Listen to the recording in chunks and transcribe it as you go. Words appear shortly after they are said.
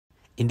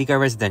Indigo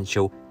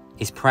Residential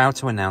is proud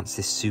to announce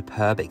this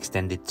superb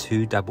extended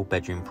 2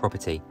 double-bedroom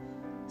property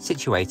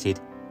situated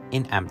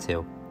in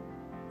Ampthill.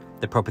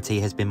 The property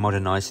has been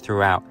modernised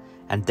throughout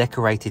and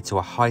decorated to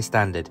a high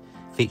standard,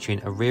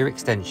 featuring a rear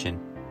extension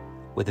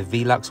with a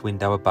Velux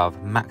window above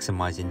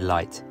maximising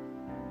light.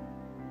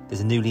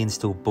 There's a newly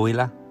installed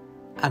boiler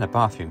and a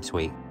bathroom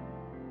suite.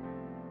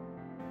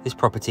 This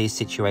property is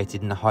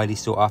situated in the highly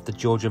sought after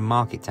Georgian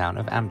market town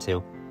of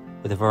Ampthill,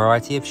 with a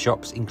variety of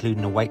shops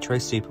including a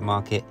Waitrose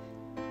supermarket,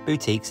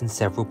 boutiques and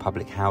several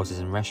public houses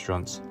and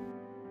restaurants.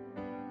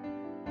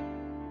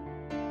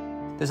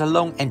 There's a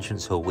long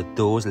entrance hall with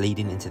doors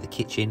leading into the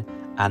kitchen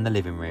and the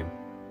living room.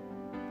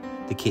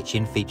 The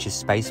kitchen features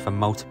space for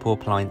multiple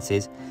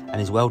appliances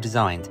and is well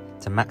designed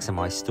to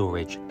maximise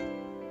storage.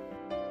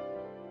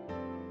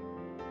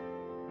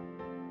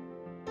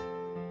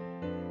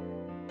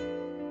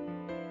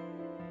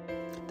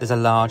 There's a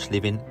large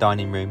living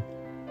dining room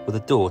with a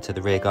door to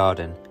the rear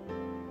garden.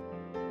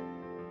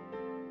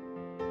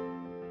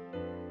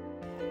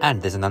 And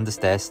there's an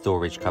understairs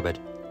storage cupboard.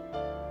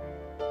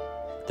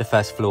 The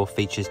first floor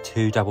features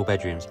 2 double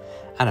bedrooms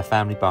and a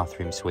family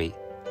bathroom suite.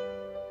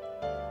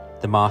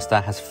 The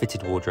master has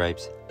fitted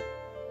wardrobes.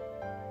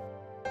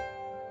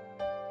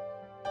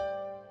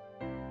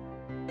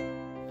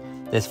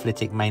 There's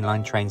Flitwick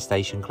mainline train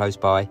station close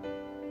by,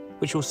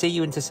 which will see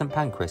you into St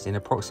Pancras in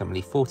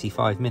approximately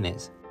 45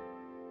 minutes.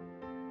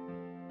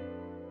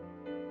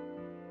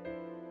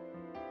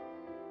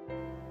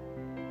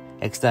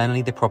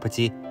 Externally, the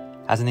property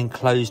has an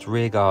enclosed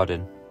rear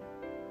garden,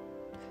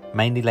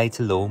 mainly laid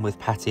to lawn with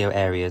patio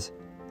areas.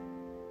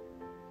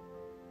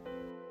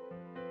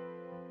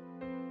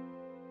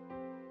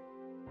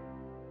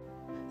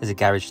 There's a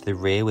garage to the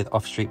rear with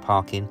off-street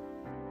parking,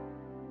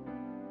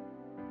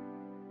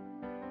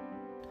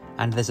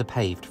 and there's a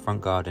paved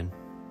front garden.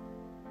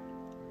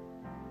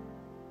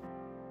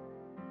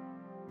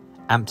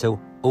 Ampthill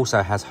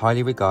also has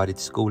highly regarded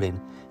schooling,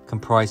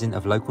 comprising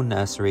of local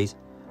nurseries,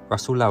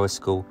 Russell Lower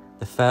School,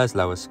 the Firs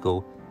Lower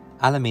School,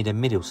 Alameda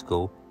Middle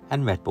School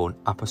and Redbourne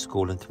Upper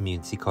School and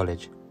Community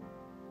College.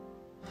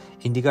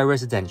 Indigo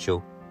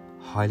Residential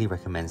highly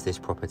recommends this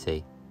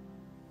property.